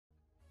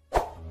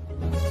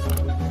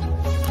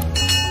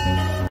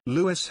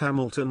Lewis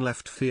Hamilton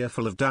left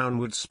fearful of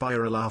downward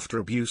spiral after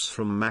abuse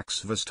from Max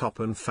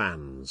Verstappen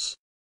fans.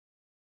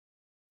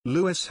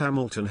 Lewis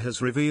Hamilton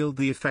has revealed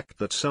the effect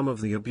that some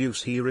of the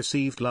abuse he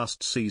received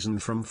last season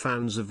from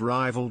fans of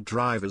rival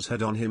drivers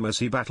had on him as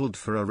he battled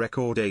for a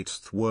record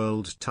 8th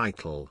world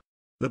title.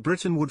 The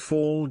Briton would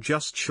fall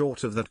just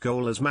short of that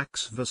goal as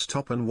Max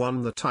Verstappen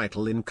won the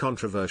title in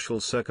controversial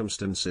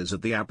circumstances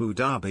at the Abu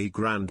Dhabi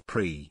Grand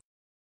Prix.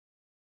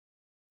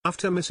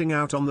 After missing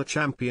out on the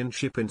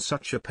championship in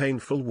such a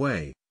painful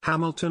way,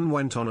 Hamilton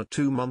went on a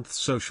 2-month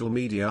social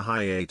media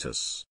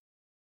hiatus.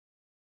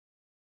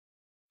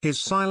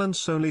 His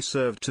silence only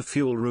served to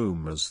fuel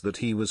rumors that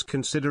he was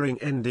considering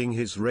ending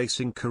his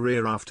racing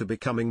career after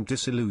becoming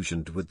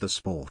disillusioned with the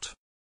sport.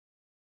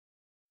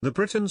 The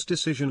Briton's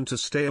decision to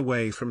stay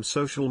away from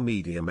social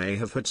media may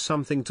have had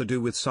something to do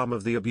with some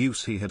of the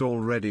abuse he had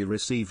already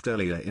received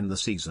earlier in the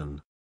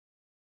season.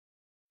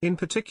 In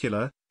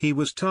particular, he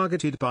was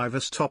targeted by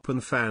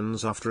Verstappen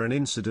fans after an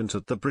incident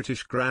at the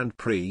British Grand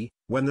Prix,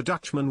 when the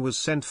Dutchman was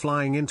sent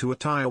flying into a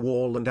tyre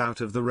wall and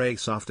out of the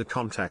race after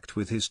contact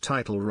with his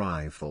title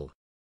rival.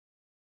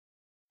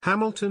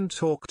 Hamilton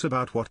talked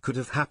about what could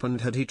have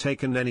happened had he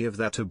taken any of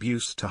that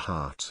abuse to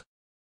heart.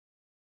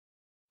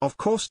 Of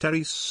course,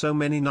 Terry's so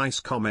many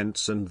nice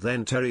comments and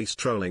then Terry's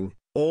trolling,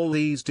 all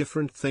these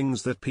different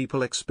things that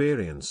people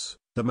experience,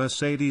 the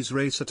Mercedes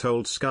racer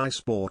told Sky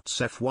Sports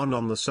F1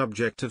 on the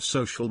subject of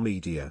social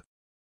media.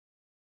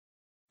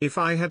 If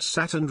I had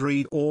sat and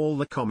read all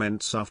the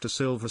comments after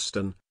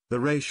Silverstone,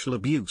 the racial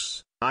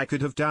abuse, I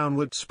could have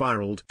downward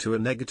spiraled to a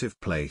negative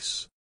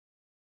place.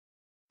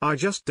 I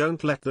just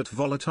don't let that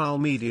volatile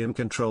medium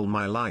control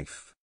my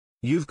life.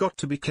 You've got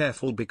to be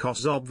careful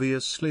because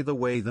obviously the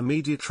way the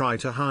media try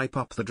to hype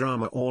up the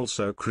drama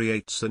also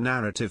creates a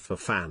narrative for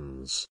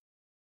fans.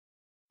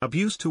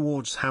 Abuse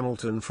towards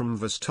Hamilton from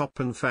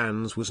Verstappen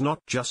fans was not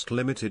just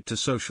limited to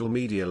social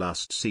media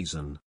last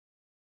season.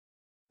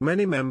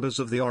 Many members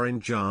of the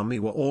Orange Army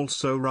were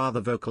also rather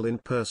vocal in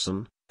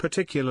person,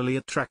 particularly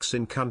at tracks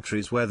in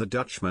countries where the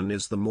Dutchman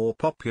is the more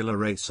popular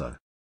racer.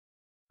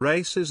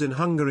 Races in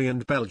Hungary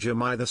and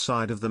Belgium either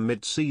side of the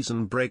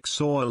mid-season break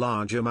saw a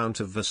large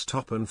amount of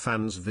Verstappen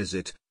fans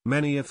visit,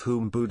 many of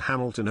whom booed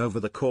Hamilton over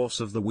the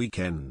course of the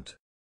weekend.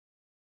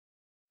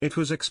 It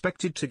was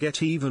expected to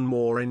get even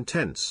more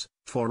intense,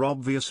 for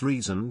obvious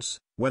reasons,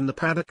 when the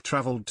paddock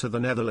travelled to the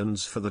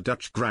Netherlands for the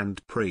Dutch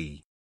Grand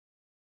Prix.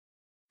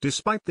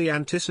 Despite the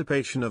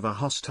anticipation of a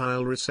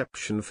hostile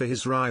reception for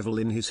his rival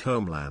in his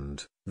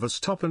homeland,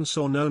 Verstappen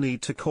saw no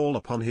need to call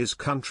upon his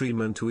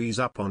countrymen to ease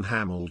up on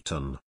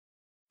Hamilton.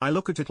 I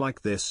look at it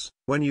like this: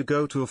 when you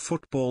go to a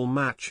football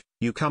match,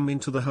 you come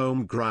into the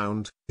home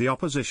ground, the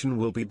opposition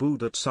will be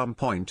booed at some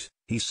point,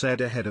 he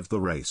said ahead of the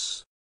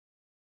race.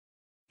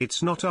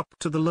 It's not up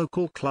to the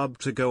local club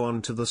to go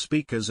on to the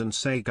speakers and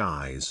say,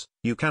 guys,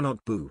 you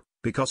cannot boo,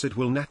 because it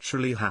will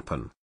naturally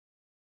happen.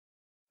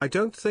 I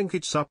don't think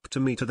it's up to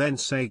me to then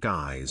say,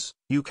 guys,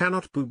 you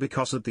cannot boo,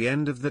 because at the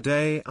end of the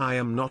day I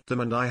am not them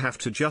and I have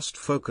to just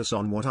focus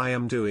on what I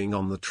am doing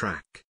on the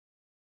track.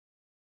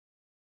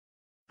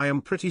 I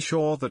am pretty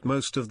sure that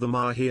most of them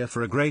are here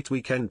for a great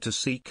weekend to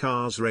see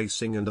cars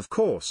racing, and of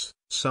course,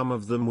 some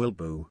of them will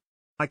boo.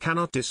 I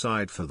cannot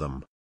decide for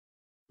them.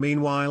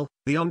 Meanwhile,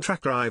 the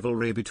on-track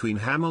rivalry between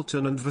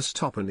Hamilton and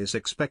Verstappen is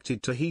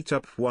expected to heat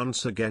up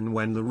once again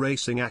when the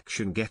racing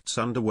action gets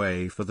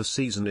underway for the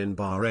season in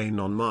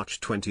Bahrain on March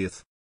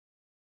 20th.